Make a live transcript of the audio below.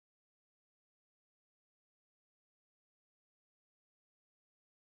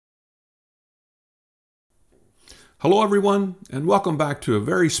Hello everyone, and welcome back to a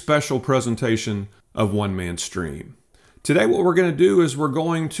very special presentation of One Man Stream. Today what we're going to do is we're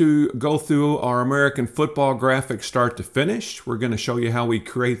going to go through our American football graphic start to finish. We're going to show you how we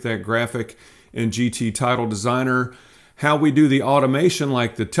create that graphic in GT Title Designer, how we do the automation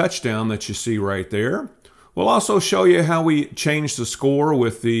like the touchdown that you see right there. We'll also show you how we change the score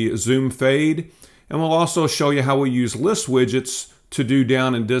with the zoom fade, and we'll also show you how we use list widgets to do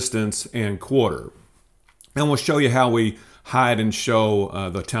down and distance and quarter. And we'll show you how we hide and show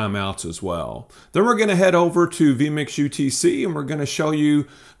the timeouts as well. Then we're going to head over to vMix UTC and we're going to show you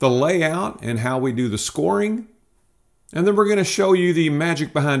the layout and how we do the scoring. And then we're going to show you the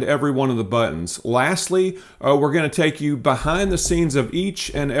magic behind every one of the buttons. Lastly, we're going to take you behind the scenes of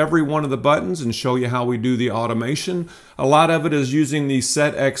each and every one of the buttons and show you how we do the automation. A lot of it is using the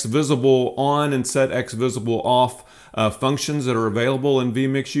set X visible on and set X visible off functions that are available in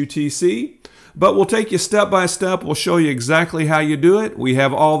vMix UTC. But we'll take you step by step. We'll show you exactly how you do it. We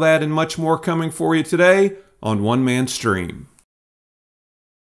have all that and much more coming for you today on One Man Stream.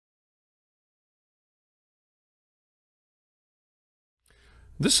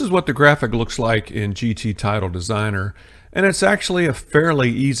 This is what the graphic looks like in GT Title Designer, and it's actually a fairly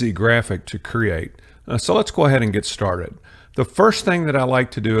easy graphic to create. So let's go ahead and get started. The first thing that I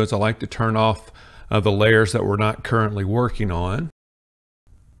like to do is I like to turn off the layers that we're not currently working on.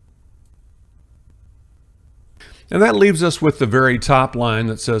 And that leaves us with the very top line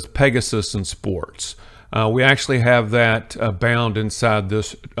that says Pegasus and Sports. We actually have that bound inside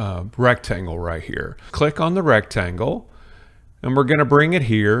this rectangle right here. Click on the rectangle and we're going to bring it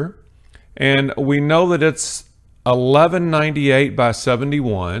here. And we know that it's 1198 by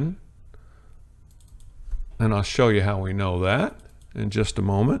 71. And I'll show you how we know that in just a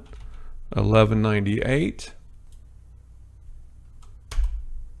moment. 1198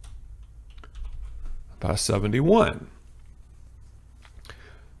 by 71.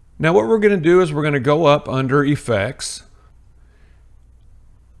 Now what we're going to do is we're going to go up under Effects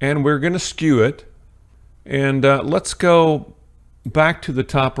and we're going to skew it, and let's go back to the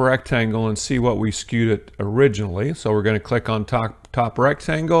top rectangle and see what we skewed it originally. So we're going to click on top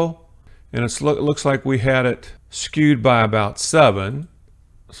rectangle, and it looks like we had it skewed by about 7.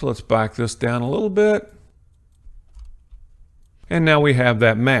 So let's back this down a little bit. And now we have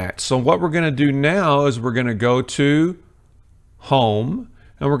that match. So what we're going to do now is we're going to go to Home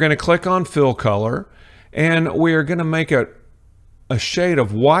and we're going to click on Fill Color, and we are going to make it a shade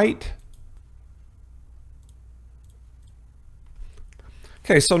of white.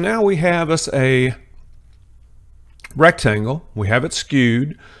 Okay, so now we have us a rectangle. We have it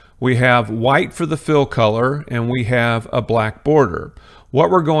skewed. We have white for the fill color and we have a black border. What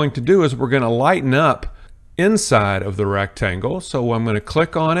we're going to do is we're going to lighten up inside of the rectangle. So I'm going to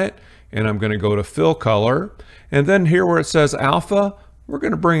click on it and I'm going to go to fill color, and then here where it says alpha, we're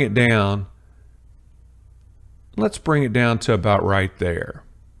going to bring it down. Let's bring it down to about right there.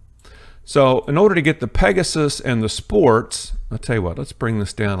 So in order to get the Pegasus and the Sports, I'll tell you what, let's bring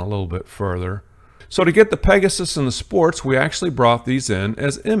this down a little bit further. So to get the Pegasus and the Sports, we actually brought these in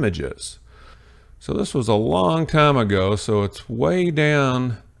as images. So this was a long time ago, so it's way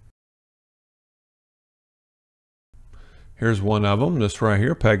down. Here's one of them, this right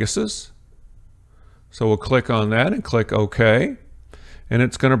here, Pegasus. So we'll click on that and click OK. And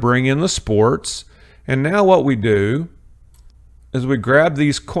it's going to bring in the Sports. And now what we do is we grab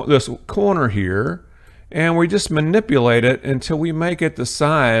this corner here and we just manipulate it until we make it the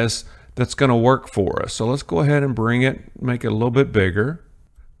size that's going to work for us. So let's go ahead and bring it, make it a little bit bigger.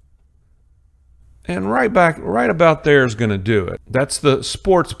 And right about there is going to do it. That's the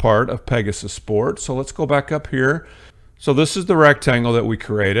Sports part of Pegasus Sports. So let's go back up here. So this is the rectangle that we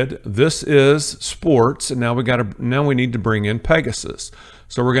created. This is Sports, and now we need to bring in Pegasus.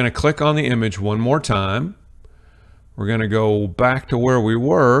 So we're going to click on the image one more time. We're going to go back to where we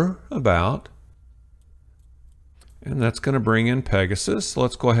were about, and that's going to bring in Pegasus. So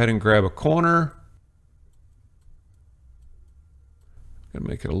let's go ahead and grab a corner. I'm going to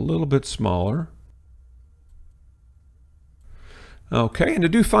make it a little bit smaller. Okay, and to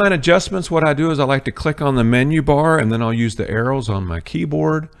do fine adjustments, what I do is I like to click on the menu bar and then I'll use the arrows on my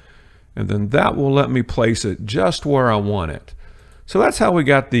keyboard, and then that will let me place it just where I want it. So that's how we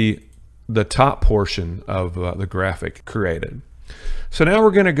got the top portion of the graphic created. So now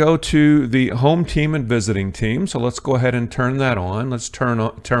we're going to go to the home team and visiting team. So let's go ahead and turn that on. Let's turn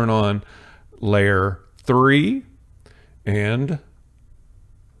on layer 3 and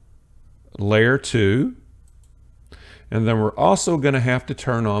layer 2. And then we're also going to have to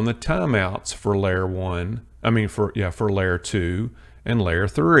turn on the timeouts for layer 1. For layer 2 and layer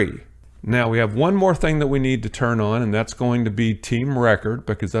 3. Now we have one more thing that we need to turn on, and that's going to be team record,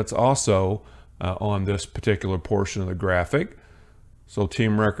 because that's also on this particular portion of the graphic. So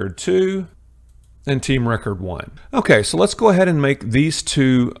team record 2 and team record 1. Okay, so let's go ahead and make these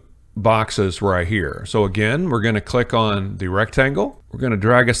two boxes right here. So again, we're going to click on the rectangle. We're going to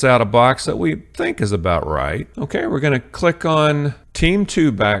drag us out a box that we think is about right. Okay, we're going to click on Team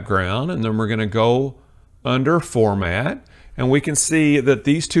 2 background, and then we're going to go under Format, and we can see that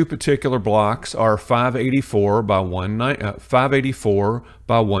these two particular blocks are 584 by 149. 584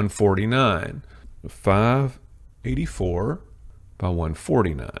 by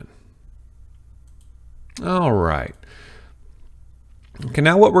 149. All right. Okay,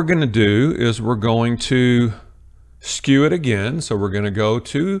 now what we're going to do is we're going to skew it again. So we're going to go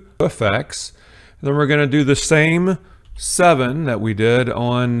to Effects, and then we're going to do the same 7 that we did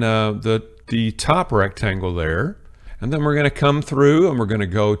on the top rectangle there. And then we're going to come through and we're going to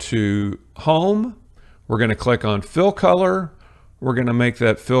go to Home. We're going to click on Fill Color. We're going to make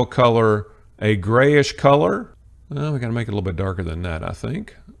that fill color a grayish color. Well, we got to make it a little bit darker than that, I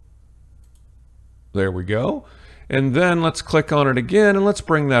think. There we go. And then let's click on it again, and let's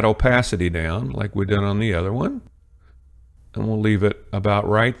bring that opacity down like we did on the other one. And we'll leave it about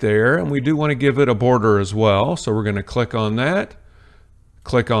right there. And we do want to give it a border as well. So we're going to click on that,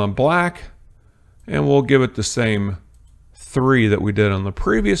 click on black, and we'll give it the same 3 that we did on the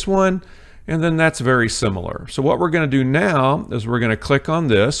previous one. And then that's very similar. So what we're going to do now is we're going to click on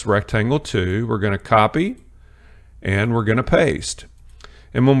this rectangle 2. We're going to copy, and we're going to paste.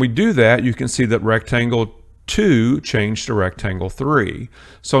 And when we do that, you can see that rectangle 2 changed to rectangle 3.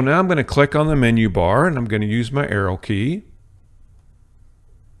 So now I'm going to click on the menu bar, and I'm going to use my arrow key.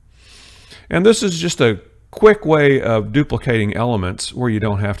 And this is just a quick way of duplicating elements where you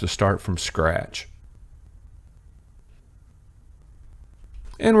don't have to start from scratch.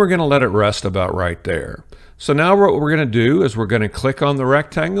 And we're going to let it rest about right there. So now what we're going to do is we're going to click on the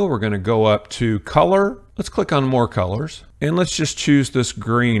rectangle. We're going to go up to Color. Let's click on More Colors. And let's just choose this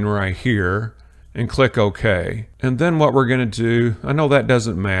green right here and click OK. And then what we're going to do, I know that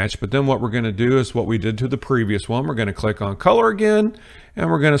doesn't match, but then what we're going to do is what we did to the previous one. We're going to click on Color again,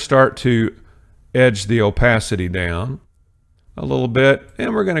 and we're going to start to edge the opacity down a little bit,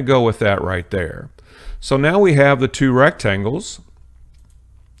 and we're going to go with that right there. So now we have the two rectangles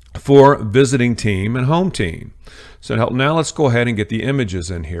for visiting team and home team. So now let's go ahead and get the images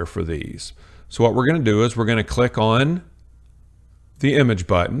in here for these. So what we're going to do is we're going to click on the image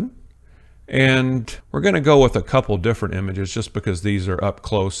button, and we're going to go with a couple different images just because these are up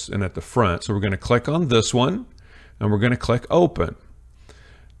close and at the front. So we're going to click on this one, and we're going to click Open.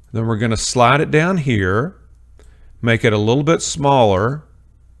 Then we're going to slide it down here, make it a little bit smaller,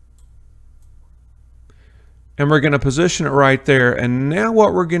 and we're going to position it right there. And now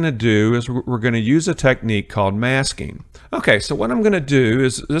what we're going to do is we're going to use a technique called masking. Okay, so what I'm going to do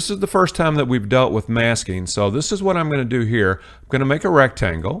is, this is the first time that we've dealt with masking. So this is what I'm going to do here. I'm going to make a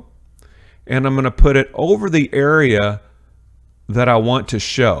rectangle, and I'm going to put it over the area that I want to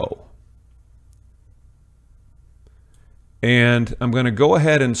show. And I'm going to go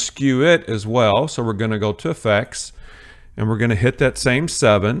ahead and skew it as well. So we're going to go to Effects, and we're going to hit that same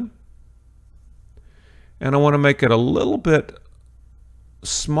 7. And I want to make it a little bit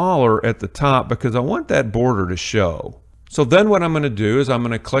smaller at the top because I want that border to show. So then what I'm going to do is I'm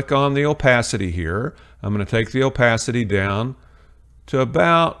going to click on the opacity here. I'm going to take the opacity down to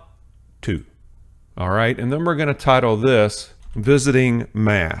about 2. All right, and then we're going to title this Visiting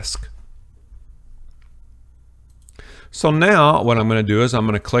Mask. So now what I'm going to do is I'm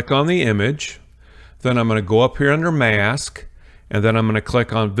going to click on the image, then I'm going to go up here under Mask, and then I'm going to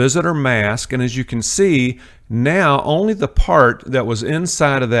click on Visitor Mask. And as you can see, now only the part that was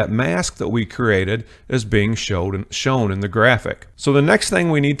inside of that mask that we created is being shown in the graphic. So the next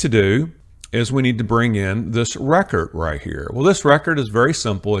thing we need to do is we need to bring in this record right here. Well, this record is very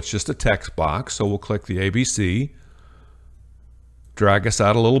simple. It's just a text box. So we'll click the ABC, drag us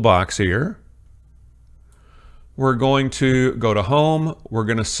out a little box here. We're going to go to Home. We're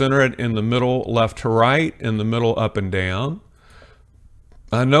going to center it in the middle left to right, in the middle up and down.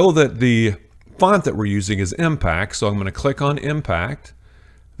 I know that the font that we're using is Impact, so I'm going to click on Impact.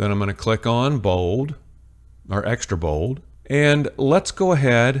 Then I'm going to click on Bold, or Extra Bold. And let's go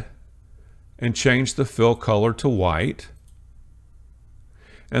ahead and change the fill color to white.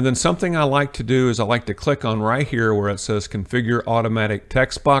 And then something I like to do is I like to click on right here where it says Configure Automatic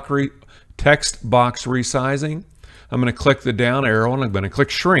Text Box Resizing. I'm going to click the down arrow and I'm going to click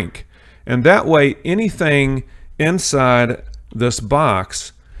Shrink. And that way anything inside this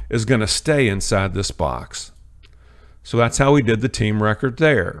box is going to stay inside this box. So that's how we did the team record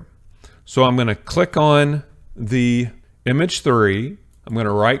there. So I'm going to click on the image 3. I'm going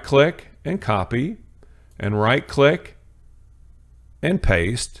to right click and copy, and right click and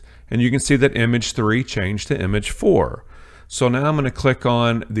paste. And you can see that image 3 changed to image 4. So now I'm going to click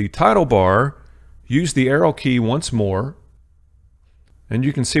on the title bar, use the arrow key once more, and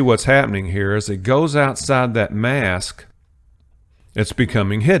you can see what's happening here. As it goes outside that mask, it's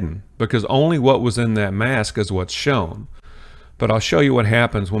becoming hidden because only what was in that mask is what's shown. But I'll show you what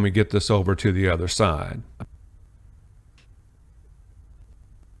happens when we get this over to the other side.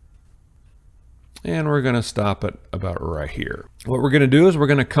 And we're going to stop it about right here. What we're going to do is we're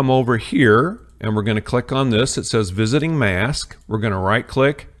going to come over here and we're going to click on this. It says visiting mask. We're going to right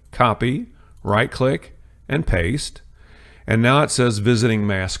click, copy, right click, and paste. And now it says visiting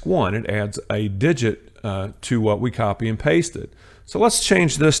mask 1. It adds a digit to what we copy and pasted. So let's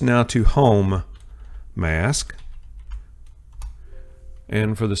change this now to home mask.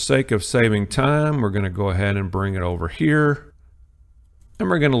 And for the sake of saving time, we're going to go ahead and bring it over here. And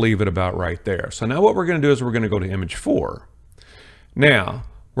we're going to leave it about right there. So now what we're going to do is we're going to go to image 4. Now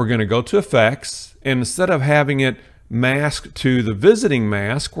we're going to go to effects, and instead of having it masked to the visiting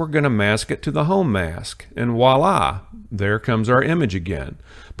mask, we're going to mask it to the home mask. And voila, there comes our image again.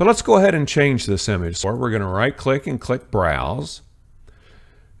 But let's go ahead and change this image. So we're going to right click and click browse.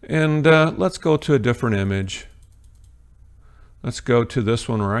 And let's go to a different image. Let's go to this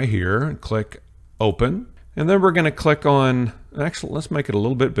one right here and click open. And then we're going to click on, actually, let's make it a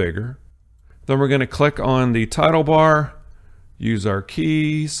little bit bigger. Then we're going to click on the title bar, use our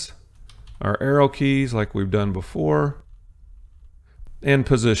keys, our arrow keys like we've done before, and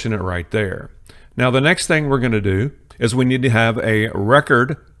position it right there. Now the next thing we're going to do is we need to have a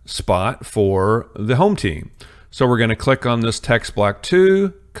record spot for the home team. So we're going to click on this text block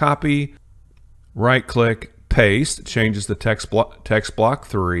 2, copy, right click, paste. It changes the text block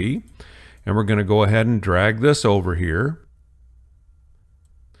 3. And we're going to go ahead and drag this over here.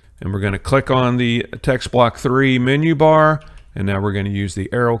 And we're going to click on the text block 3 menu bar. And now we're going to use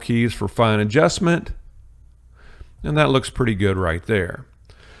the arrow keys for fine adjustment. And that looks pretty good right there.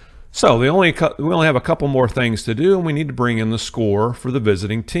 So we only have a couple more things to do, and we need to bring in the score for the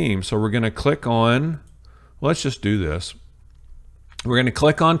visiting team. So we're going to click on, let's just do this. We're going to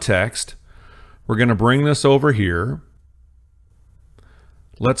click on text. We're going to bring this over here.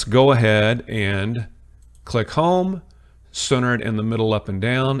 Let's go ahead and click home, center it in the middle up and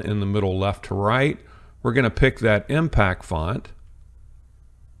down, in the middle left to right. We're going to pick that impact font.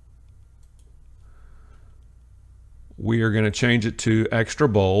 We are going to change it to extra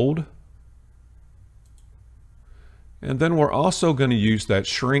bold. And then we're also going to use that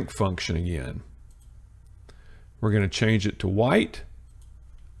shrink function again. We're going to change it to white.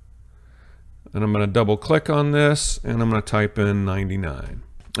 And I'm going to double click on this and I'm going to type in 99.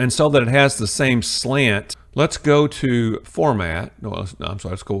 And so that it has the same slant, let's go to format. No, I'm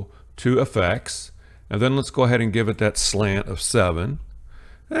sorry, let's go to effects. And then let's go ahead and give it that slant of 7.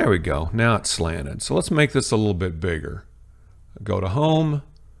 There we go. Now it's slanted. So let's make this a little bit bigger. Go to home.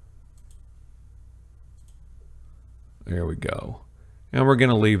 There we go. And we're going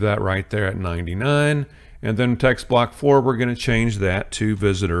to leave that right there at 99. And then text block 4, we're going to change that to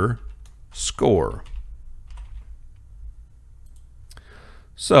visitor score.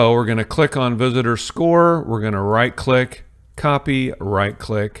 So we're going to click on visitor score. We're going to right click, copy, right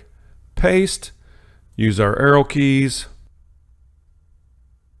click, paste. Use our arrow keys.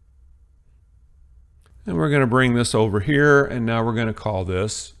 And we're going to bring this over here, and now we're going to call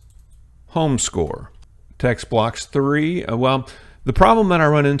this home score. Text blocks 3. Well, the problem that I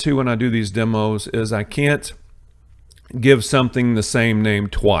run into when I do these demos is I can't give something the same name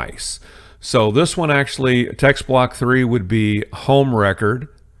twice. So this one actually, text block 3 would be home record.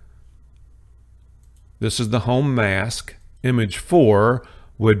 This is the home mask. Image 4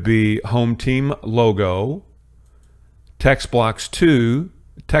 would be home team logo. Text block 2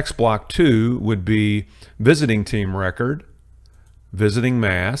 would be visiting team record, visiting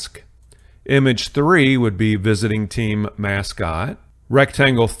mask. Image 3 would be visiting team mascot.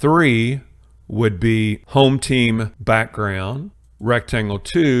 Rectangle 3 would be home team background. Rectangle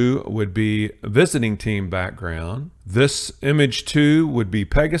 2 would be visiting team background. This image 2 would be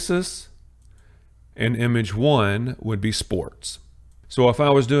Pegasus, and image 1 would be sports. So if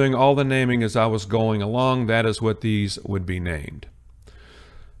I was doing all the naming as I was going along, that is what these would be named.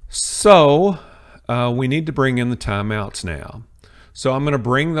 So we need to bring in the timeouts now. So I'm going to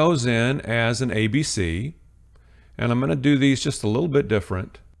bring those in as an ABC, and I'm going to do these just a little bit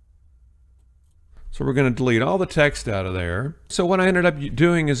different. So we're going to delete all the text out of there. So what I ended up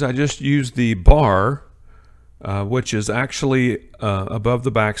doing is I just used the bar which is actually above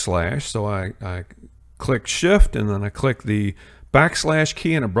the backslash. So I click Shift and then I click the backslash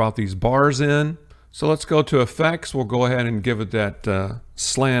key and it brought these bars in. So let's go to Effects. We'll go ahead and give it that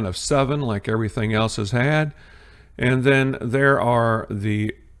slant of 7 like everything else has had. And then there are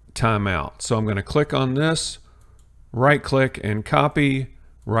the timeout. So I'm going to click on this, right click and copy,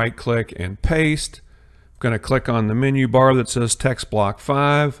 right click and paste. I'm going to click on the menu bar that says text block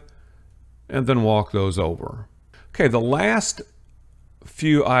 5 and then walk those over. Okay, the last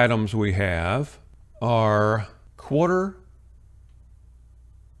few items we have are quarter,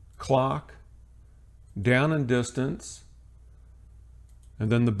 clock, down and distance, and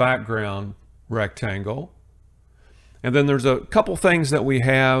then the background rectangle. And then there's a couple things that we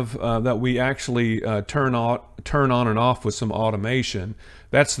have that we actually turn on and off with some automation.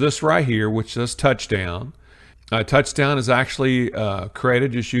 That's this right here, which says touchdown. Touchdown is actually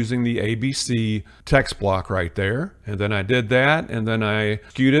created just using the ABC text block right there. And then I did that, and then I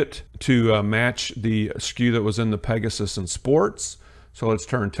skewed it to match the skew that was in the Pegasus and Sports. So let's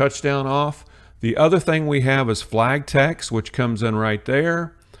turn touchdown off. The other thing we have is flag text, which comes in right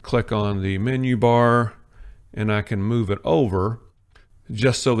there. Click on the menu bar, and I can move it over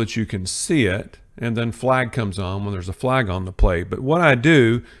just so that you can see it. And then flag comes on when there's a flag on the play. But what I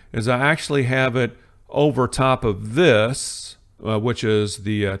do is I actually have it over top of this, which is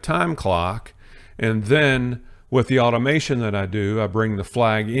the time clock. And then with the automation that I do, I bring the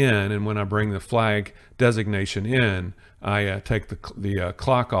flag in. And when I bring the flag designation in, I take the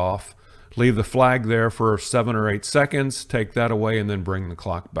clock off, leave the flag there for 7 or 8 seconds, take that away, and then bring the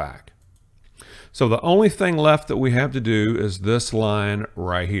clock back. So the only thing left that we have to do is this line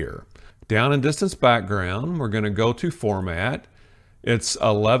right here. Down and distance background, we're going to go to Format. It's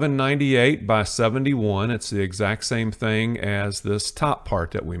 1198 by 71. It's the exact same thing as this top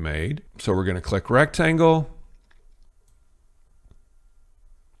part that we made. So we're going to click Rectangle.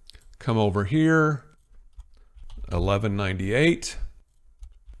 Come over here, 1198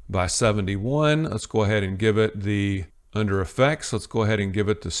 by 71. Let's go ahead and give it the, under Effects, let's go ahead and give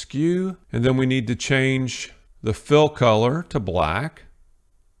it the Skew. And then we need to change the fill color to black.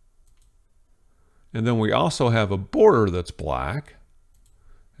 And then we also have a border that's black.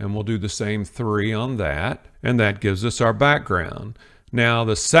 And we'll do the same 3 on that. And that gives us our background. Now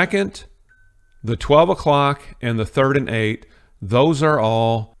the second, the 12 o'clock, and the 3rd and 8, those are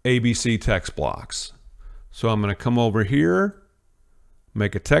all ABC text blocks. So I'm going to come over here,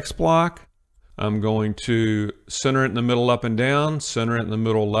 make a text block. I'm going to center it in the middle up and down, center it in the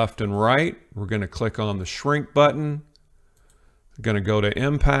middle left and right. We're going to click on the shrink button. I'm going to go to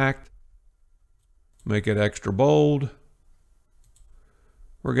Impact, make it extra bold.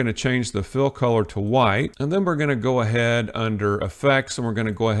 We're going to change the fill color to white, and then we're going to go ahead under Effects, and we're going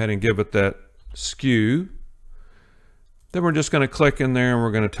to go ahead and give it that Skew. Then we're just going to click in there, and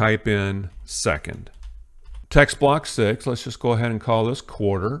we're going to type in second. Text block 6, let's just go ahead and call this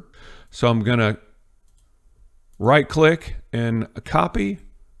quarter. So I'm going to right click and copy,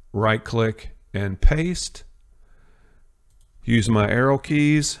 right click and paste. Use my arrow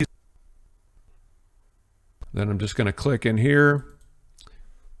keys. Then I'm just going to click in here,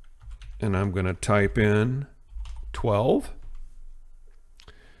 and I'm going to type in 12.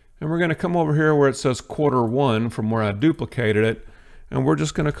 And we're going to come over here where it says quarter 1 from where I duplicated it, and we're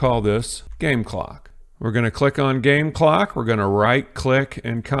just going to call this game clock. We're going to click on game clock. We're going to right click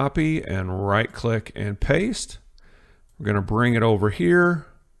and copy and right click and paste. We're going to bring it over here.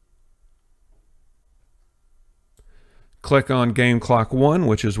 Click on game clock 1,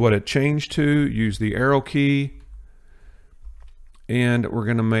 which is what it changed to. Use the arrow key. And we're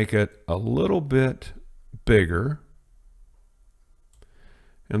going to make it a little bit bigger.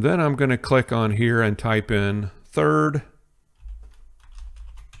 And then I'm going to click on here and type in 3rd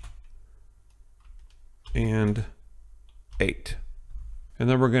and 8. And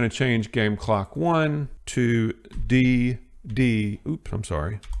then we're going to change game clock 1 to DD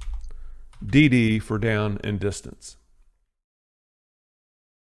for down and distance.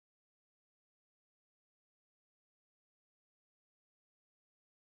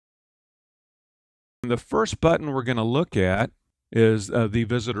 The first button we're going to look at is the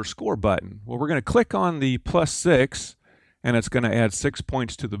visitor score button. Well, we're going to click on the +6, and it's going to add 6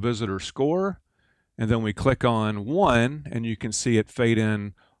 points to the visitor score. And then we click on 1, and you can see it fade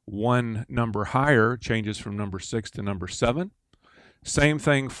in 1 number higher, changes from number 6 to number 7. Same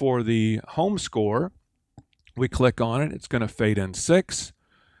thing for the home score. We click on it, it's going to fade in 6,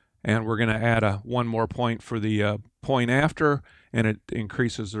 and we're going to add 1 more point for the point after, and it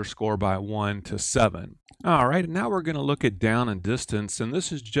increases their score by 1 to 7. All right, now we're going to look at down and distance, and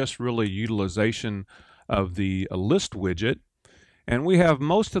this is just really utilization of the list widget. And we have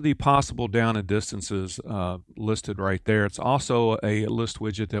most of the possible down and distances listed right there. It's also a list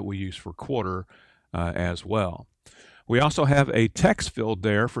widget that we use for quarter as well. We also have a text field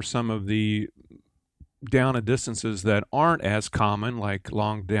there for some of the down and distances that aren't as common, like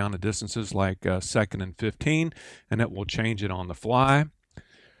long down and distances like 2nd and 15, and it will change it on the fly.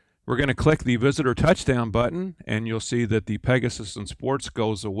 We're going to click the visitor touchdown button, and you'll see that the Pegasus and Sports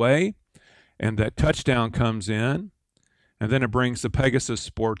goes away, and that touchdown comes in, and then it brings the Pegasus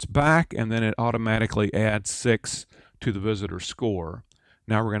Sports back, and then it automatically adds 6 to the visitor score.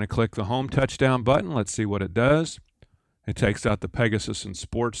 Now we're going to click the home touchdown button. Let's see what it does. It takes out the Pegasus and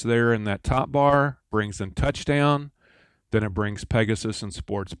Sports there in that top bar, brings in touchdown, then it brings Pegasus and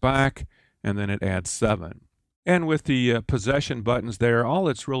Sports back, and then it adds 7. And with the possession buttons there, all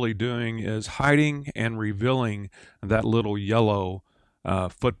it's really doing is hiding and revealing that little yellow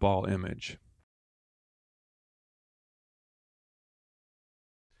football image.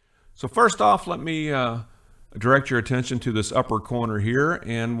 So first off, let me direct your attention to this upper corner here,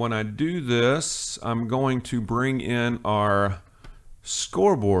 and when I do this, I'm going to bring in our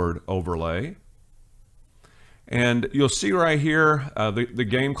scoreboard overlay, and you'll see right here the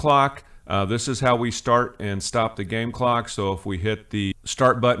game clock. This is how we start and stop the game clock. So if we hit the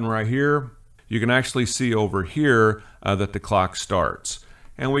start button right here, you can actually see over here that the clock starts.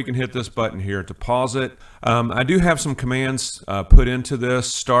 And we can hit this button here to pause it. I do have some commands put into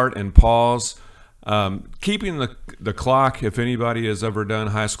this, start and pause. Keeping the clock, if anybody has ever done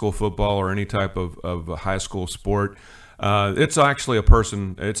high school football or any type of high school sport, it's actually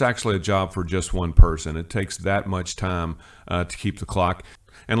a job for just one person. It takes that much time to keep the clock.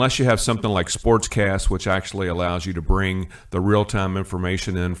 Unless you have something like Sportscast, which actually allows you to bring the real-time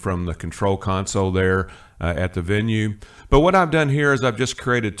information in from the control console there at the venue. But what I've done here is I've just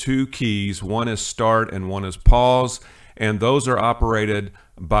created 2 keys. One is start and one is pause, and those are operated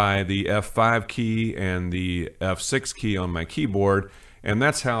by the F5 key and the F6 key on my keyboard, and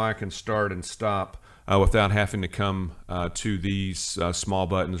that's how I can start and stop without having to come to these small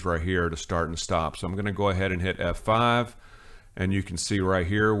buttons right here to start and stop. So I'm going to go ahead and hit F5, and you can see right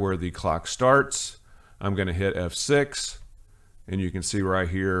here where the clock starts. I'm going to hit F6, and you can see right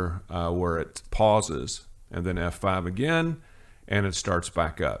here where it pauses, and then F5 again, and it starts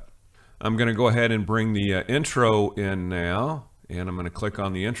back up. I'm going to go ahead and bring the intro in now, and I'm going to click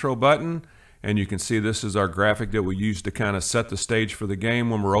on the intro button, and you can see this is our graphic that we use to kind of set the stage for the game.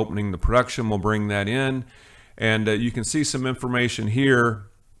 When we're opening the production, we'll bring that in, and you can see some information here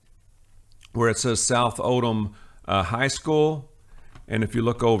where it says South Odom High School, and if you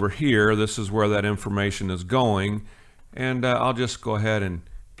look over here, this is where that information is going, and I'll just go ahead and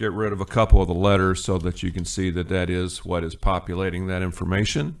get rid of a couple of the letters so that you can see that that is what is populating that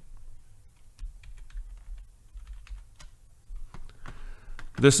information.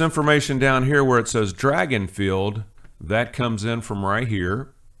 This information down here where it says Dragon Field, that comes in from right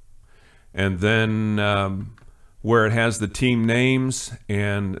here, and then where it has the team names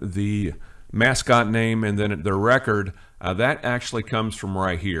and the mascot name and then their record, that actually comes from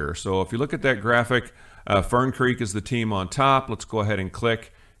right here. So if you look at that graphic, Fern Creek is the team on top. Let's go ahead and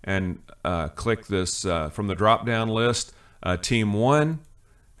click this from the drop down list, team 1,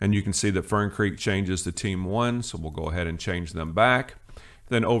 and you can see that Fern Creek changes to team 1, so we'll go ahead and change them back.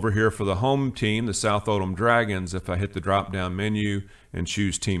 Then over here for the home team, the South Odom Dragons, if I hit the drop down menu and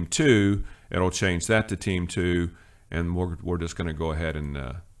choose team 2, it'll change that to team 2, and we're just going to go ahead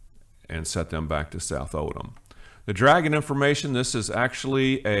and set them back to South Odom. The Dragon information, this is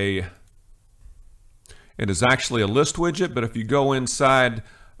actually a list widget, but if you go inside,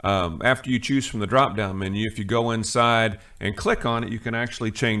 after you choose from the drop down menu, if you go inside and click on it, you can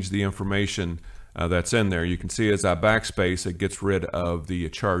actually change the information that's in there. You can see as I backspace, it gets rid of the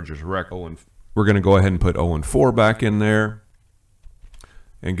Chargers record. And we're going to go ahead and put 0-4 back in there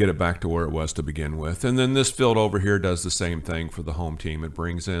and get it back to where it was to begin with. And then this field over here does the same thing for the home team. It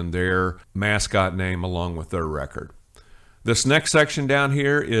brings in their mascot name along with their record. This next section down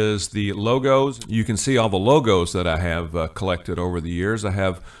here is the logos. You can see all the logos that I have collected over the years. I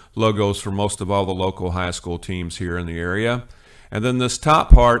have logos for most of all the local high school teams here in the area. And then this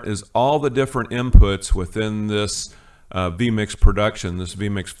top part is all the different inputs within this vMix production, this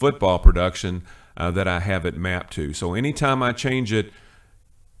vMix football production that I have it mapped to. So anytime I change it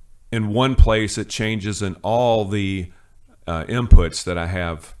in one place, it changes in all the inputs that I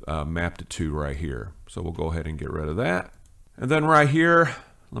have mapped it to right here. So we'll go ahead and get rid of that. And then right here,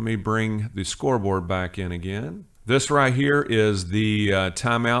 let me bring the scoreboard back in again. This right here is the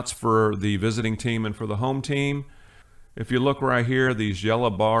timeouts for the visiting team and for the home team. If you look right here, these yellow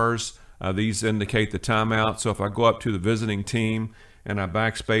bars, These indicate the timeout. So if I go up to the visiting team and I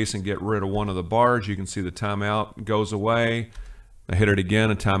backspace and get rid of one of the bars, you can see the timeout goes away. I hit it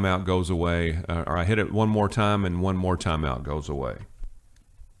again, a timeout goes away. Or I hit it one more time and one more timeout goes away.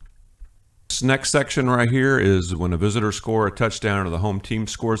 This next section right here is when a visitor scores a touchdown or the home team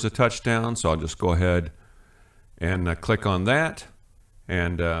scores a touchdown. So I'll just go ahead and click on that.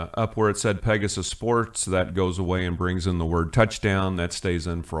 And up where it said Pegasus Sports, that goes away and brings in the word touchdown. That stays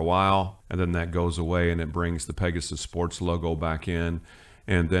in for a while, and then that goes away and it brings the Pegasus Sports logo back in.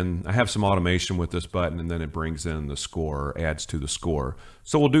 And then I have some automation with this button, and then it brings in the score, adds to the score.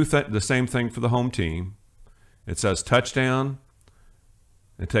 So we'll do the same thing for the home team. It says touchdown.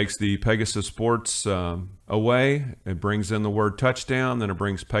 It takes the Pegasus Sports away. It brings in the word touchdown. Then it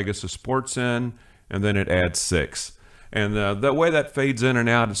brings Pegasus Sports in, and then it adds 6. And the way that fades in and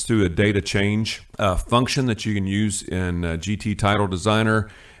out is through a data change function that you can use in GT Title Designer.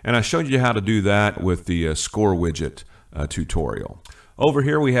 And I showed you how to do that with the score widget tutorial. Over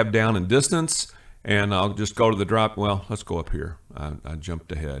here we have down and distance, and I'll just go to the drop. Well, let's go up here. I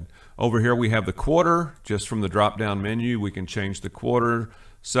jumped ahead. Over here we have the quarter. Just from the drop down menu, we can change the quarter,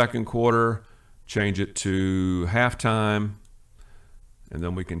 second quarter, change it to halftime, and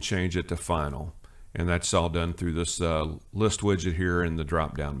then we can change it to final. And that's all done through this list widget here in the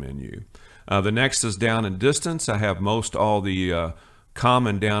drop-down menu. The next is down and distance. I have most all the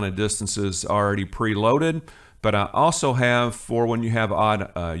common down and distances already preloaded, but I also have for when you have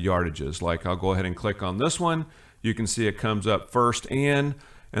odd yardages. Like I'll go ahead and click on this one. You can see it comes up first and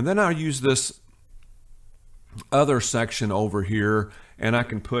then I'll use this other section over here, and I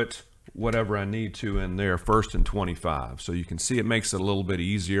can put whatever I need to in there, first and 25. So you can see it makes it a little bit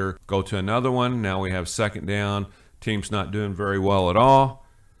easier. Go to another one. Now we have second down. Team's not doing very well at all.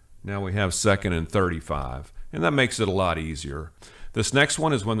 Now we have second and 35. And that makes it a lot easier. This next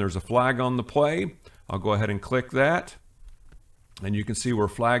one is when there's a flag on the play. I'll go ahead and click that. And you can see where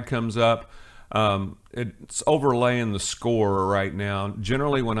flag comes up. It's overlaying the score right now.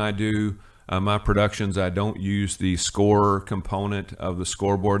 Generally when I do my productions, I don't use the score component of the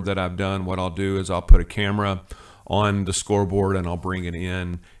scoreboard that I've done. What I'll do is I'll put a camera on the scoreboard and I'll bring it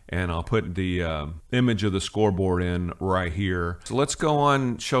in, and I'll put the image of the scoreboard in right here. So let's go on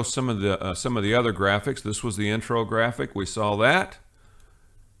and show some of the other graphics. This was the intro graphic. We saw that.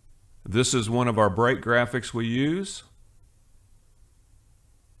 This is one of our break graphics we use.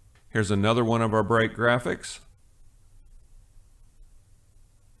 Here's another one of our break graphics.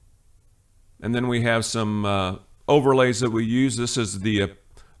 And then we have some overlays that we use. This is the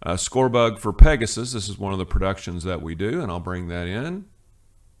score bug for Pegasus. This is one of the productions that we do, and I'll bring that in.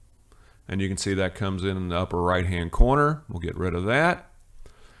 And you can see that comes in the upper right-hand corner. We'll get rid of that.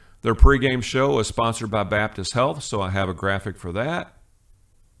 Their pregame show is sponsored by Baptist Health, so I have a graphic for that.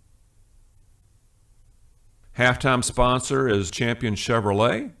 Halftime sponsor is Champion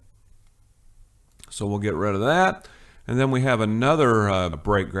Chevrolet, so we'll get rid of that. And then we have another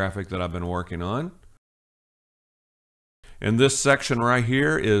break graphic that I've been working on. And this section right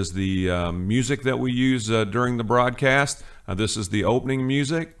here is the music that we use during the broadcast. This is the opening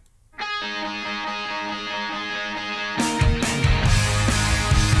music. Let's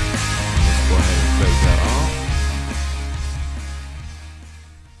go ahead and fade that off.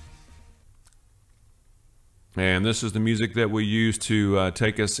 And this is the music that we use to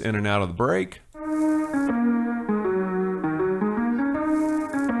take us in and out of the break.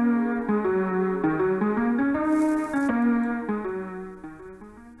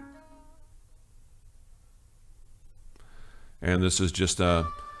 And this is just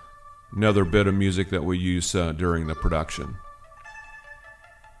another bit of music that we use during the production.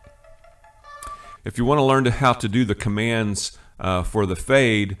 If you want to learn how to do the commands for the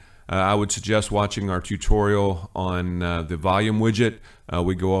fade, I would suggest watching our tutorial on the volume widget.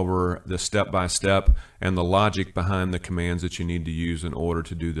 We go over the step-by-step and the logic behind the commands that you need to use in order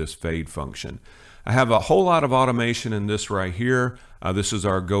to do this fade function. I have a whole lot of automation in this right here. This is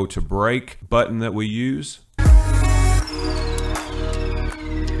our go to break button that we use.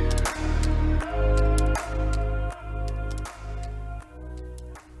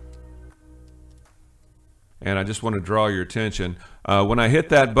 And I just want to draw your attention. When I hit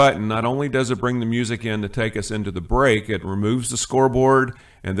that button, not only does it bring the music in to take us into the break, it removes the scoreboard,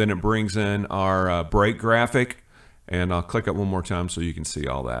 and then it brings in our break graphic. And I'll click it one more time so you can see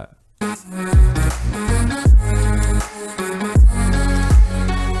all that.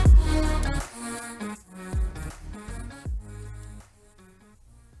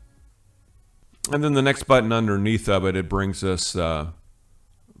 And then the next button underneath of it, it brings us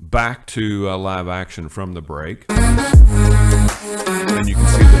back to live action from the break. And you can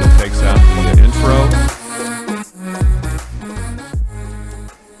see that it takes out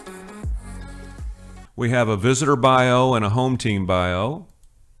We have a visitor bio and a home team bio.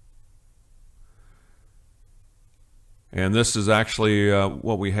 And this is actually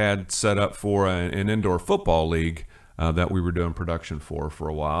what we had set up for an indoor football league that we were doing production for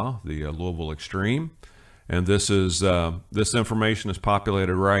a while, the Louisville Extreme. And this is this information is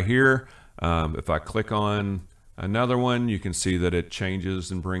populated right here. If I click on another one, you can see that it changes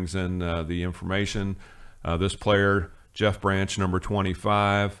and brings in the information. This player, Jeff Branch, number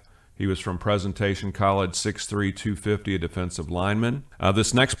 25. He was from Presentation College, 6'3", 250, a defensive lineman.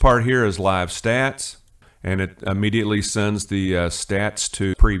 This next part here is live stats, and it immediately sends the stats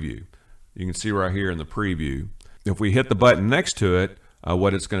to preview. You can see right here in the preview. If we hit the button next to it,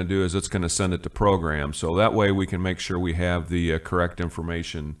 what it's going to do is it's going to send it to program. So that way we can make sure we have the correct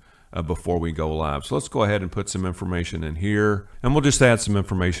information before we go live. So let's go ahead and put some information in here, and we'll just add some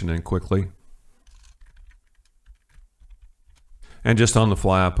information in quickly. And just on the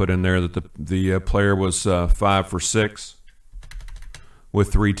fly, I put in there that the player was 5 for 6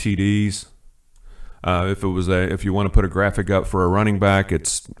 with 3 TDs. If you want to put a graphic up for a running back,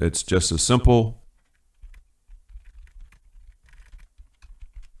 it's just as simple.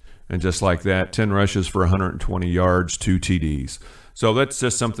 And just like that, 10 rushes for 120 yards, 2 TDs. So that's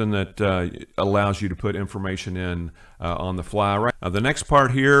just something that allows you to put information in on the fly. Right. The next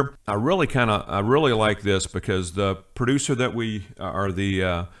part here, I really like this because the producer that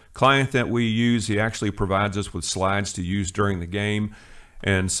the client that we use, he actually provides us with slides to use during the game.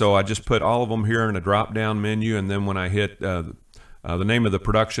 And so I just put all of them here in a drop-down menu, and then when I hit the name of the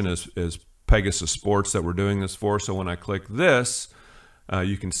production is Pegasus Sports that we're doing this for. So when I click this,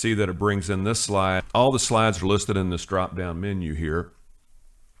 you can see that it brings in this slide. All the slides are listed in this drop-down menu here.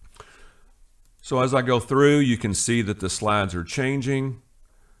 So as I go through, you can see that the slides are changing.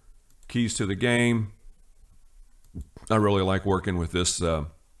 Keys to the game. I really like working with this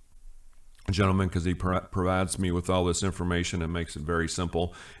gentleman because he provides me with all this information and makes it very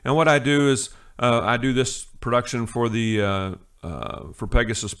simple. And what I do is I do this production for for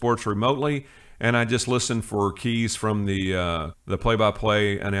Pegasus Sports remotely, and I just listen for keys from the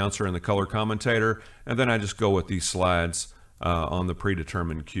play-by-play announcer and the color commentator, and then I just go with these slides on the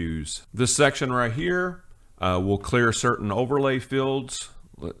predetermined cues. This section right here will clear certain overlay fields.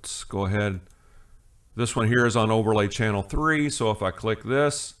 Let's go ahead. This one here is on overlay channel 3, so if I click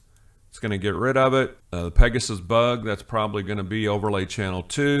this, it's going to get rid of it. The Pegasus bug, that's probably going to be overlay channel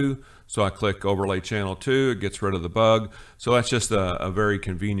 2. So I click overlay channel 2, it gets rid of the bug. So that's just a very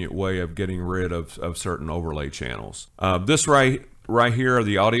convenient way of getting rid of certain overlay channels. This right here are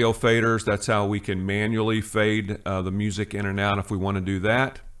the audio faders. That's how we can manually fade the music in and out if we want to do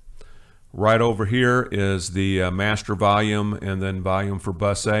that. Right over here is the master volume and then volume for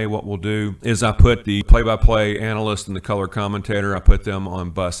bus A. What we'll do is I put the play-by-play analyst and the color commentator, I put them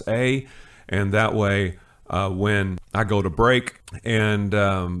on bus A, and that way when I go to break and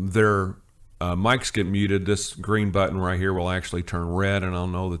their mics get muted, this green button right here will actually turn red, and I'll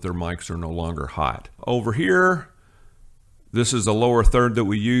know that their mics are no longer hot. Over here, this is the lower third that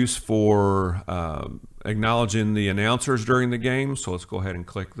we use for acknowledging the announcers during the game. So let's go ahead and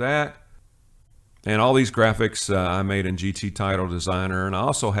click that. And all these graphics I made in GT Title Designer, and I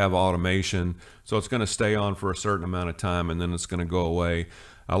also have automation, so it's going to stay on for a certain amount of time and then it's going to go away.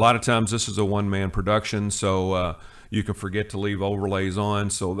 A lot of times this is a one-man production, so you can forget to leave overlays on.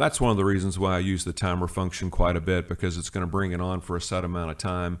 So that's one of the reasons why I use the timer function quite a bit, because it's going to bring it on for a set amount of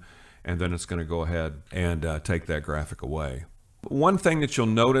time and then it's going to go ahead and take that graphic away. One thing that you'll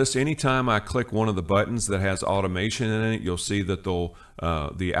notice, anytime I click one of the buttons that has automation in it, you'll see that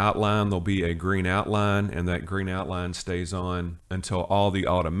the outline, there'll be a green outline, and that green outline stays on until all the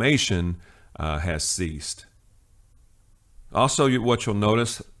automation has ceased. Also, what you'll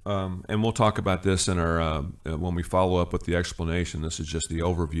notice, and we'll talk about this in our when we follow up with the explanation, this is just the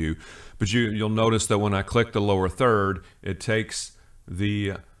overview, but you'll notice that when I click the lower third, it takes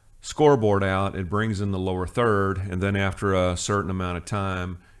the scoreboard out, it brings in the lower third, and then after a certain amount of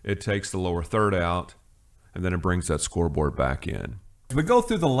time, it takes the lower third out, and then it brings that scoreboard back in. As we go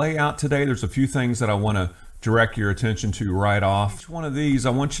through the layout today, there's a few things that I want to direct your attention to right off. Each one of these, I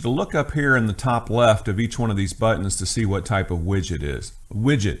want you to look up here in the top left of each one of these buttons to see what type of widget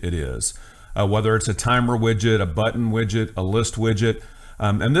it is. Whether it's a timer widget, a button widget, a list widget,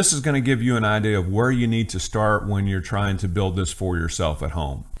 and this is going to give you an idea of where you need to start when you're trying to build this for yourself at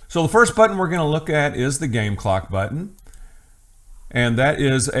home. So the first button we're going to look at is the game clock button, and that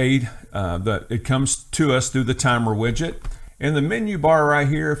is it comes to us through the timer widget. In the menu bar right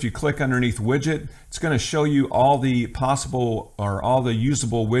here, if you click underneath widget, it's going to show you all the possible or all the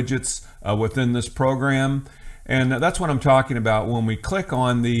usable widgets within this program, and that's what I'm talking about. When we click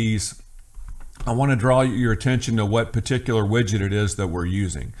on these I want to draw your attention to what particular widget it is that we're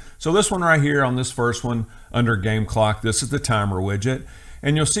using. So this one right here on this first one under game clock, this is the timer widget.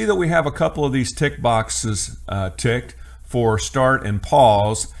 And you'll see that we have a couple of these tick boxes ticked for start and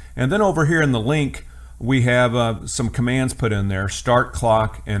pause. And then over here in the link, we have some commands put in there, start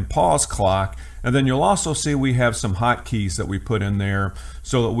clock and pause clock. And then you'll also see we have some hotkeys that we put in there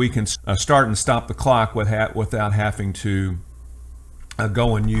so that we can start and stop the clock without having to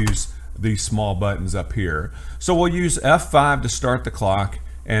go and use these small buttons up here. So we'll use F5 to start the clock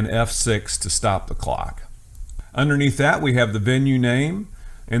and F6 to stop the clock. Underneath that we have the venue name,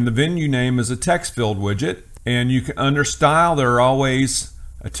 and the venue name is a text-filled widget, and you can, under style, there are always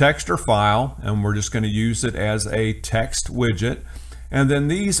a text or file, and we're just going to use it as a text widget. And then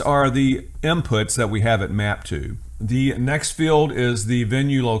these are the inputs that we have it mapped to. The next field is the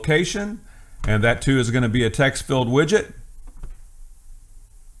venue location, and that too is going to be a text-filled widget.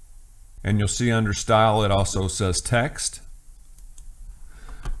 And you'll see under style it also says text.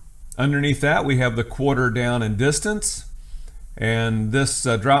 Underneath that we have the quarter down in distance, and this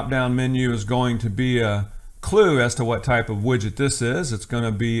drop down menu is going to be a clue as to what type of widget this is. It's going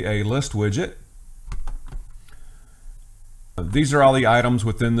to be a list widget. These are all the items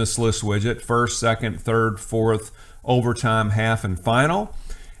within this list widget: first, second, third, fourth, overtime, half, and final.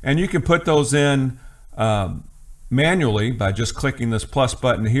 And you can put those in manually by just clicking this plus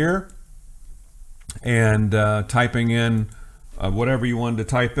button here and typing in whatever you wanted to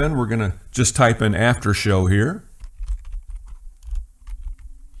type in. We're going to just type in after show here.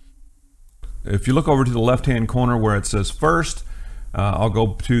 If you look over to the left hand corner where it says first, I'll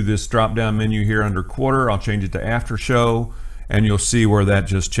go to this drop down menu here under quarter. I'll change it to after show, and you'll see where that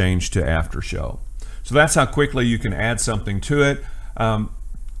just changed to after show. So that's how quickly you can add something to it.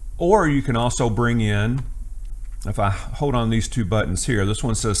 Or you can also bring in, if I hold on these two buttons here, this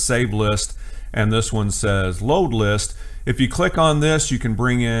one says save list and this one says load list. If you click on this, you can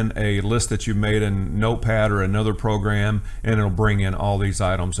bring in a list that you made in Notepad or another program, and it'll bring in all these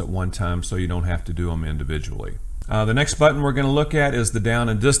items at one time so you don't have to do them individually. The next button we're going to look at is the down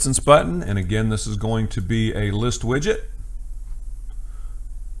and distance button, and again this is going to be a list widget.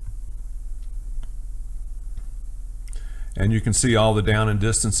 And you can see all the down and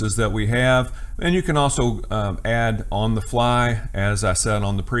distances that we have, and you can also add on the fly. As I said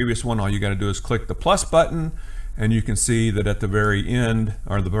on the previous one, all you got to do is click the plus button, and you can see that at the very end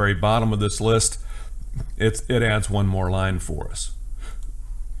or the very bottom of this list, it adds one more line for us.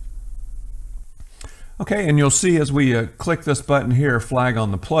 Okay, and you'll see as we click this button here, flag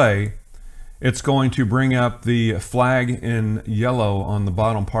on the play, it's going to bring up the flag in yellow on the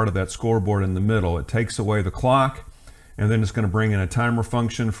bottom part of that scoreboard in the middle. It takes away the clock, and then it's going to bring in a timer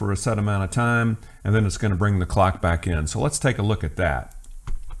function for a set amount of time, and then it's going to bring the clock back in. So let's take a look at that.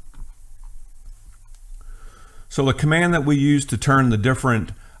 So the command that we use to turn the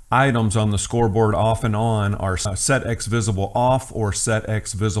different items on the scoreboard off and on are set X visible off or set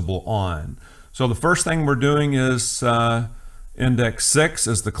X visible on. So the first thing we're doing is index 6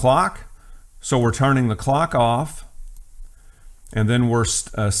 is the clock. So we're turning the clock off, and then we're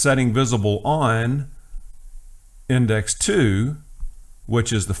setting visible on index 2,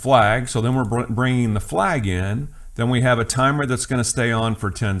 which is the flag. So then we're bringing the flag in. Then we have a timer that's going to stay on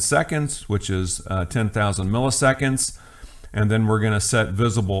for 10 seconds, which is 10,000 milliseconds. And then we're going to set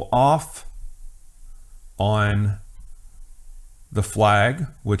visible off on the flag,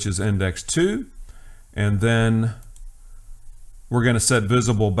 which is index 2. And then we're going to set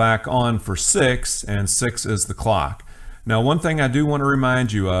visible back on for 6, and 6 is the clock. Now, one thing I do want to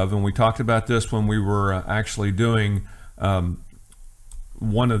remind you of, and we talked about this when we were actually doing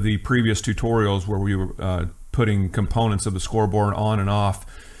one of the previous tutorials where we were putting components of the scoreboard on and off,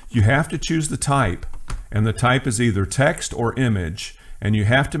 you have to choose the type, and the type is either text or image, and you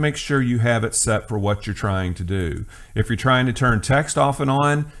have to make sure you have it set for what you're trying to do. If you're trying to turn text off and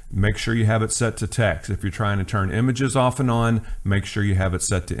on, make sure you have it set to text. If you're trying to turn images off and on, make sure you have it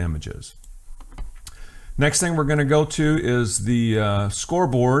set to images. Next thing we're going to go to is the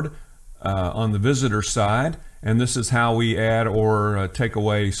scoreboard on the visitor side, and this is how we add or take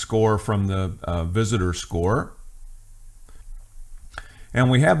away score from the visitor score. And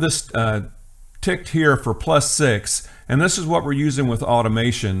we have this ticked here for +6, and this is what we're using with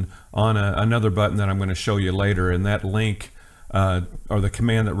automation on another button that I'm going to show you later. And that link or the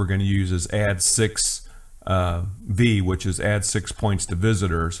command that we're going to use is add 6 V, which is add 6 points to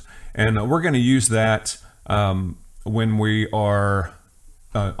visitors. And we're going to use that when we are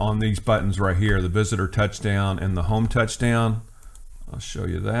on these buttons right here, the visitor touchdown and the home touchdown. I'll show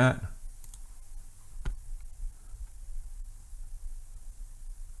you that.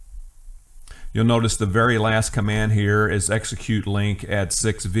 You'll notice the very last command here is execute link add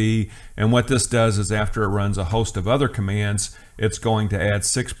 6v, and what this does is after it runs a host of other commands, it's going to add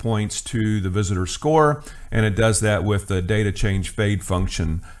 6 points to the visitor score, and it does that with the data change fade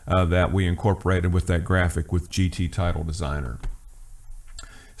function that we incorporated with that graphic with GT Title Designer.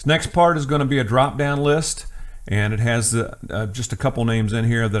 This next part is going to be a drop-down list, and it has just a couple names in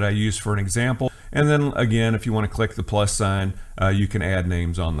here that I use for an example. And then again, if you want to click the plus sign, you can add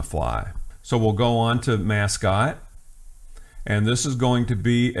names on the fly. So we'll go on to mascot, and this is going to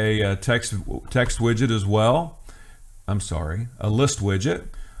be a text widget as well. I'm sorry, a list widget.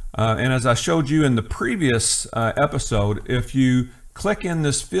 And as I showed you in the previous episode, if you click in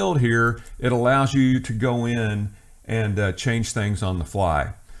this field here, it allows you to go in and change things on the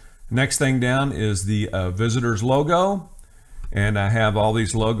fly. Next thing down is the visitor's logo, and I have all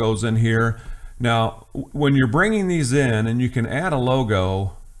these logos in here. Now, when you're bringing these in, and you can add a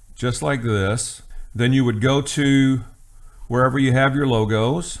logo just like this, then you would go to wherever you have your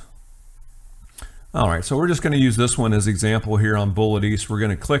logos. All right, so we're just going to use this one as example here on Bullet East. We're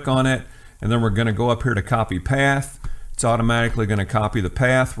going to click on it, and then we're going to go up here to copy path. It's automatically going to copy the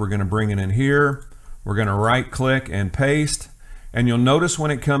path. We're going to bring it in here. We're going to right click and paste. And you'll notice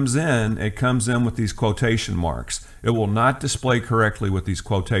when it comes in with these quotation marks. It will not display correctly with these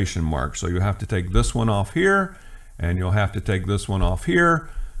quotation marks. So you'll have to take this one off here, and you'll have to take this one off here.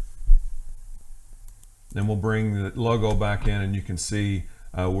 Then we'll bring the logo back in, and you can see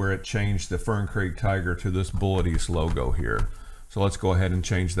where it changed the Fern Creek Tiger to this Bullet East logo here. So let's go ahead and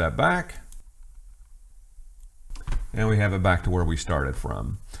change that back. And we have it back to where we started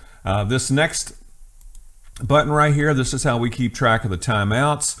from. This next button right here, this is how we keep track of the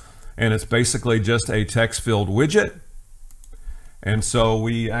timeouts, and it's basically just a text-filled widget. And so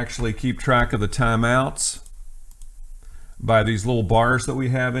we actually keep track of the timeouts by these little bars that we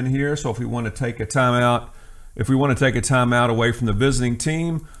have in here. So if we want to take a timeout, away from the visiting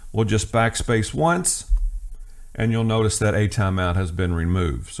team, we'll just backspace once, and you'll notice that a timeout has been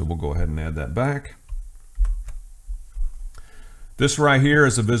removed. So we'll go ahead and add that back. This right here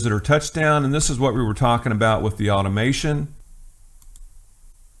is a visitor touchdown, and this is what we were talking about with the automation.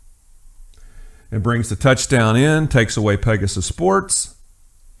 It brings the touchdown in, takes away Pegasus Sports,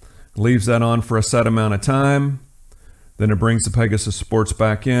 leaves that on for a set amount of time. Then it brings the Pegasus Sports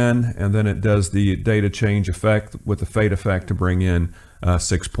back in, and then it does the data change effect with the fade effect to bring in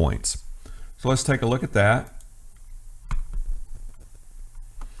 6 points. So let's take a look at that.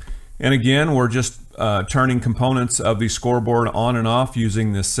 And again, we're just turning components of the scoreboard on and off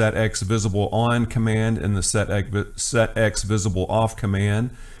using the set X visible on command and the set X visible off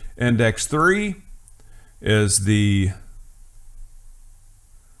command. Index 3 is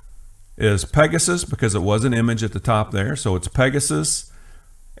Pegasus, because it was an image at the top there, so it's Pegasus.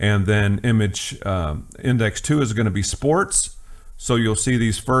 And then index 2 is going to be sports. So you'll see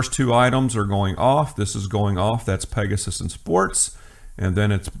these first two items are going off. This is going off. That's Pegasus and sports. And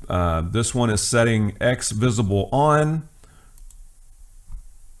then it's this one is setting X visible on,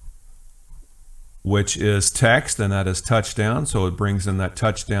 which is text, and that is touchdown. So it brings in that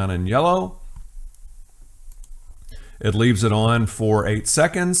touchdown in yellow. It leaves it on for 8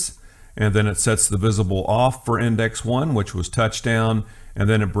 seconds, and then it sets the visible off for index 1, which was touchdown, and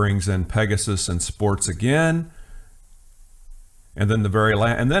then it brings in Pegasus and sports again. And then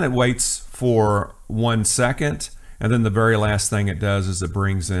then it waits for 1 second. And then the very last thing it does is it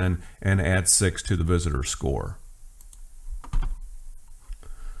brings in and adds 6 to the visitor score.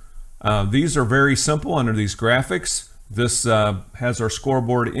 These are very simple under these graphics. This has our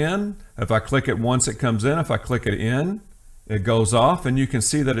scoreboard in. If I click it once, it comes in. If I click it in, it goes off. And you can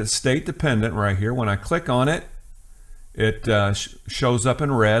see that it's state dependent right here. When I click on it, it shows up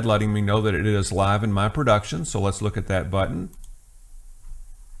in red, letting me know that it is live in my production. So let's look at that button.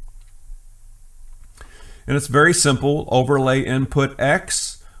 And it's very simple. Overlay input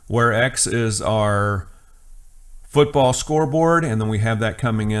X, where X is our football scoreboard, and then we have that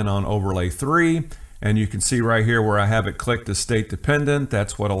coming in on overlay 3. And you can see right here where I have it clicked as state dependent.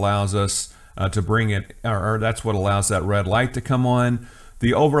 That's what allows us to bring it, or that's what allows that red light to come on.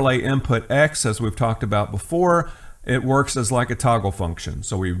 The overlay input X, as we've talked about before, it works as like a toggle function.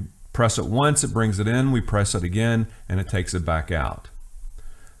 So we press it once, it brings it in, we press it again, and it takes it back out.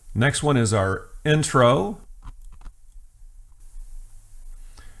 Next one is our intro,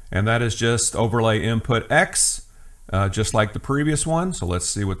 and that is just overlay input X, just like the previous one. So let's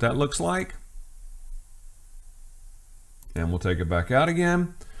see what that looks like, and we'll take it back out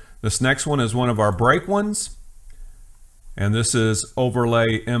again. This next one is one of our break ones, and this is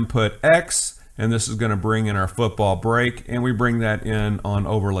overlay input X, and this is going to bring in our football break, and we bring that in on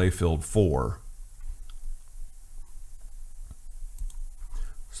overlay field 4.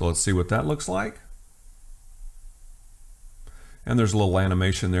 So let's see what that looks like. And there's a little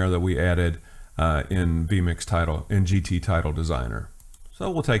animation there that we added in vMix title, in GT Title Designer. So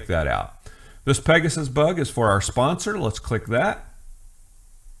we'll take that out. This Pegasus bug is for our sponsor. Let's click that.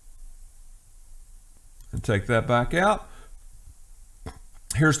 And take that back out.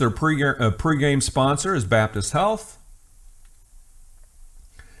 Here's their pre-game sponsor is Baptist Health.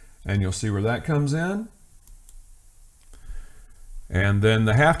 And you'll see where that comes in. And then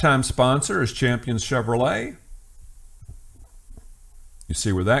the halftime sponsor is Champions Chevrolet. You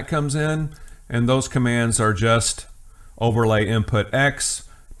see where that comes in. And those commands are just overlay input X,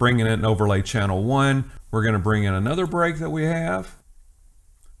 bringing in overlay channel 1. We're going to bring in another break that we have.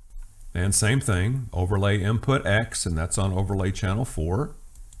 And same thing, overlay input X, and that's on overlay channel 4.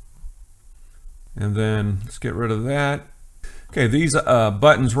 And then let's get rid of that. Okay, these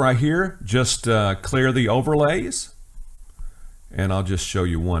buttons right here just clear the overlays. And I'll just show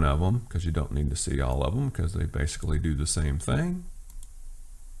you one of them because you don't need to see all of them because they basically do the same thing.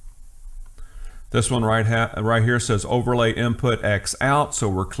 This one right here says overlay input X out, so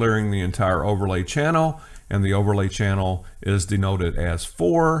we're clearing the entire overlay channel, and the overlay channel is denoted as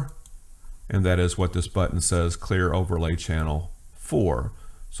 4, and that is what this button says, clear overlay channel 4.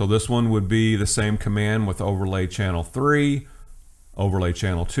 So this one would be the same command with overlay channel 3, overlay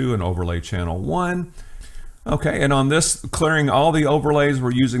channel 2, and overlay channel 1. Okay, and on this, clearing all the overlays, we're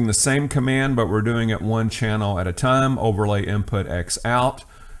using the same command, but we're doing it one channel at a time, overlay input X out.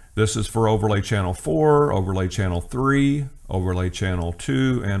 This is for overlay channel 4, overlay channel 3, overlay channel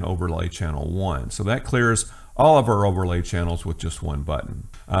 2, and overlay channel 1. So that clears all of our overlay channels with just one button.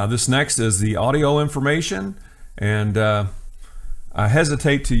 This next is the audio information, and I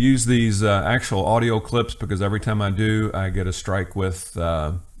hesitate to use these actual audio clips because every time I do, I get a strike with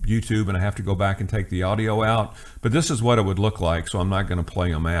YouTube and I have to go back and take the audio out. But this is what it would look like, so I'm not going to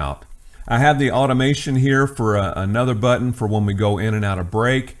play them out. I have the automation here for another button for when we go in and out of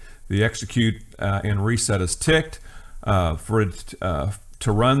break. The execute and reset is ticked. For it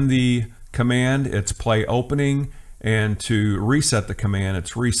to run the command, it's play opening, and to reset the command,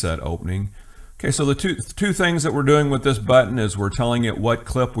 it's reset opening. Okay, so the two things that we're doing with this button is we're telling it what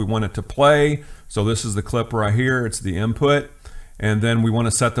clip we want it to play. So this is the clip right here, it's the input, and then we want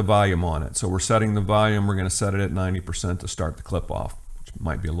to set the volume on it. So we're setting the volume, we're going to set it at 90% to start the clip off.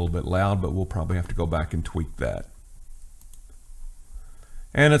 Might be a little bit loud, but we'll probably have to go back and tweak that.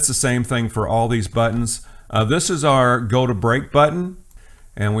 And it's the same thing for all these buttons. This is our go to break button,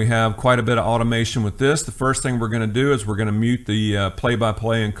 and we have quite a bit of automation with this. The first thing we're going to do is we're going to mute the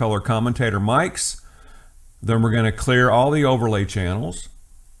play-by-play and color commentator mics. Then we're going to clear all the overlay channels.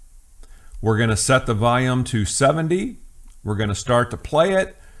 We're going to set the volume to 70. We're going to start to play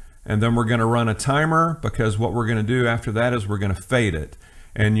it. And then we're going to run a timer, because what we're going to do after that is we're going to fade it.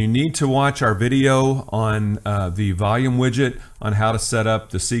 And you need to watch our video on the volume widget on how to set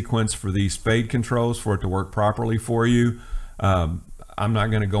up the sequence for these fade controls for it to work properly for you. I'm not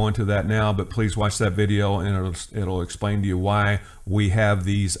going to go into that now, but please watch that video and it'll explain to you why we have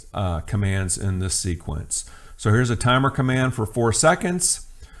these commands in this sequence. So here's a timer command for 4 seconds,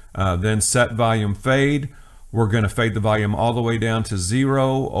 then set volume fade. We're going to fade the volume all the way down to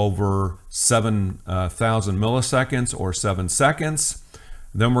 0 over 7,000 milliseconds or 7 seconds.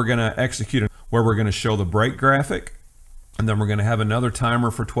 Then we're going to execute where we're going to show the break graphic. And then we're going to have another timer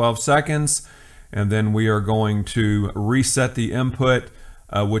for 12 seconds. And then we are going to reset the input,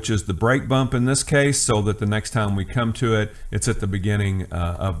 which is the break bump in this case, so that the next time we come to it, it's at the beginning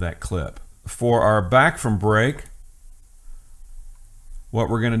of that clip. For our back from break, what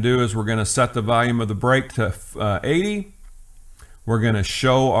we're going to do is we're going to set the volume of the break to 80. We're going to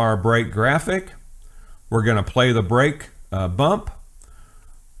show our break graphic. We're going to play the break bump.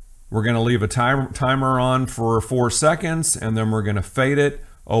 We're going to leave a timer on for 4 seconds, and then we're going to fade it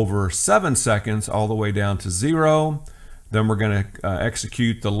over 7 seconds all the way down to 0. Then we're going to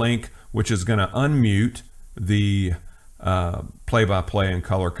execute the link, which is going to unmute the play-by-play and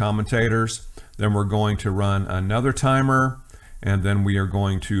color commentators. Then we're going to run another timer, and then we are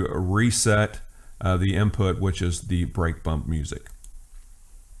going to reset the input, which is the break bump music.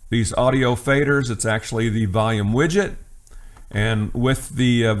 These audio faders, it's actually the volume widget. And with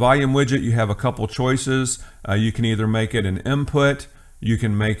the volume widget, you have a couple choices. You can either make it an input, you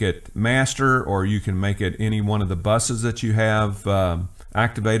can make it master, or you can make it any one of the buses that you have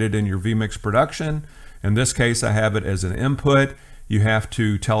activated in your vMix production. In this case, I have it as an input. You have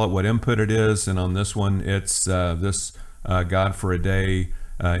to tell it what input it is, and on this one, it's this God for a Day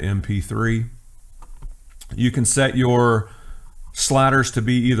MP3. You can set your sliders to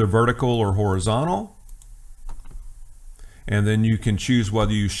be either vertical or horizontal. and then you can choose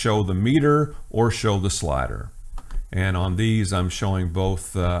whether you show the meter or show the slider. And on these, I'm showing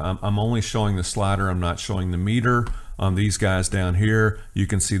both. I'm only showing the slider, I'm not showing the meter. On these guys down here, you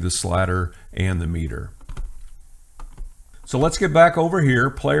can see the slider and the meter. So let's get back over here,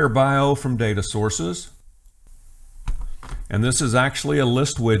 player bio from data sources. And this is actually a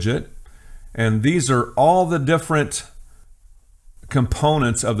list widget. And these are all the different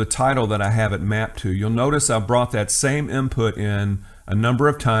components of the title that I have it mapped to. You'll notice I've brought that same input in a number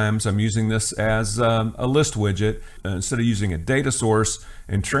of times. I'm using this as a list widget instead of using a data source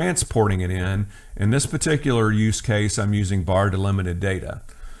and transporting it in this particular use case, I'm using bar delimited data.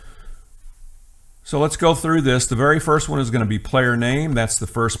 So let's go through this. The very first one is going to be player name. That's the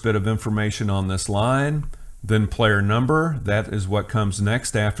first bit of information on this line. Then player number. That is what comes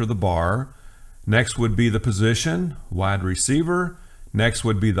next after the bar. Next would be the position, wide receiver. Next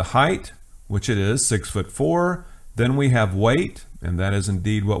would be the height, which it is, 6'4". Then we have weight, and that is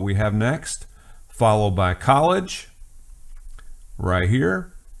indeed what we have next, followed by college, right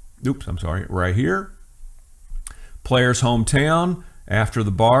here. Oops, I'm sorry, right here. Player's hometown, after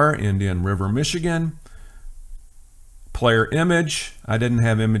the bar, Indian River, Michigan. Player image, I didn't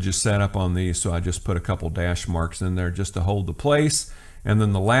have images set up on these, so I just put a couple dash marks in there just to hold the place. And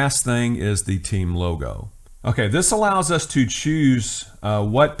then the last thing is the team logo. Okay, this allows us to choose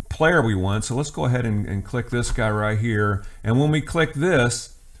what player we want. So let's go ahead and click this guy right here. And when we click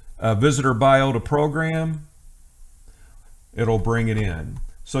this, visitor bio to program, it'll bring it in.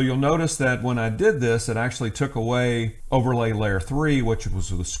 So you'll notice that when I did this, it actually took away overlay layer 3, which was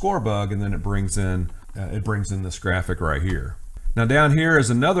the score bug, and then it brings in this graphic right here. Now down here is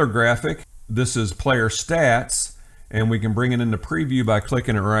another graphic. This is player stats. And we can bring it into preview by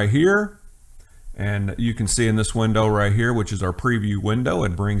clicking it right here. And you can see in this window right here, which is our preview window,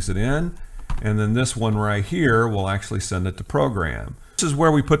 it brings it in. And then this one right here will actually send it to program. This is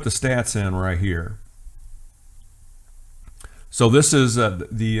where we put the stats in right here. So this is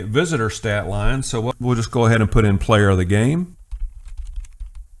the visitor stat line. So we'll just go ahead and put in player of the game.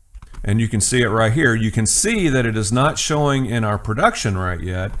 And you can see it right here. You can see that it is not showing in our production right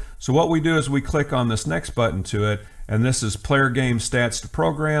yet. So what we do is we click on this next button to it, and this is player game stats to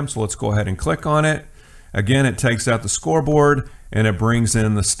program. So let's go ahead and click on it. Again, it takes out the scoreboard and it brings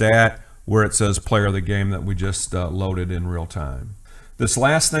in the stat where it says player of the game that we just loaded in real time. This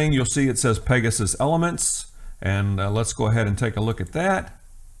last thing, you'll see it says Pegasus Elements, and let's go ahead and take a look at that.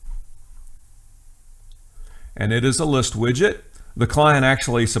 And it is a list widget. The client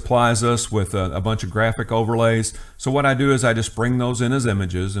actually supplies us with a bunch of graphic overlays. So what I do is I just bring those in as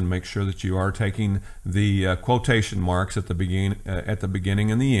images and make sure that you are taking the quotation marks at the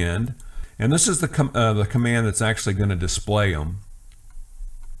beginning and the end. And this is the command that's actually going to display them.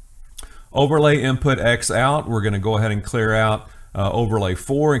 Overlay input X out. We're going to go ahead and clear out overlay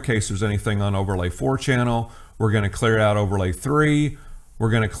 4 in case there's anything on overlay 4 channel. We're going to clear out overlay 3. We're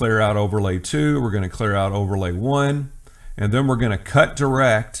going to clear out overlay 2. We're going to clear out overlay 1. And then we're going to cut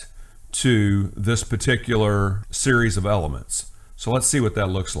direct to this particular series of elements. So let's see what that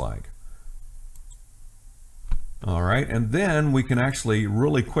looks like. All right, and then we can actually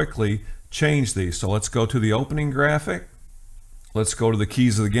really quickly change these. So let's go to the opening graphic. Let's go to the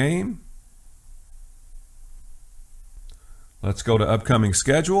keys of the game. Let's go to upcoming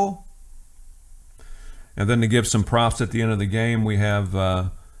schedule. And then to give some props at the end of the game, we have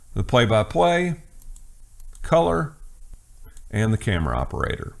the play-by-play, color, and the camera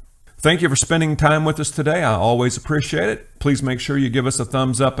operator. Thank you for spending time with us today. I always appreciate it. Please make sure you give us a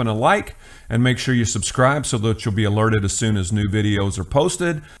thumbs up and a like, and make sure you subscribe so that you'll be alerted as soon as new videos are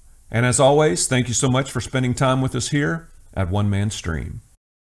posted. And as always, thank you so much for spending time with us here at One Man Stream.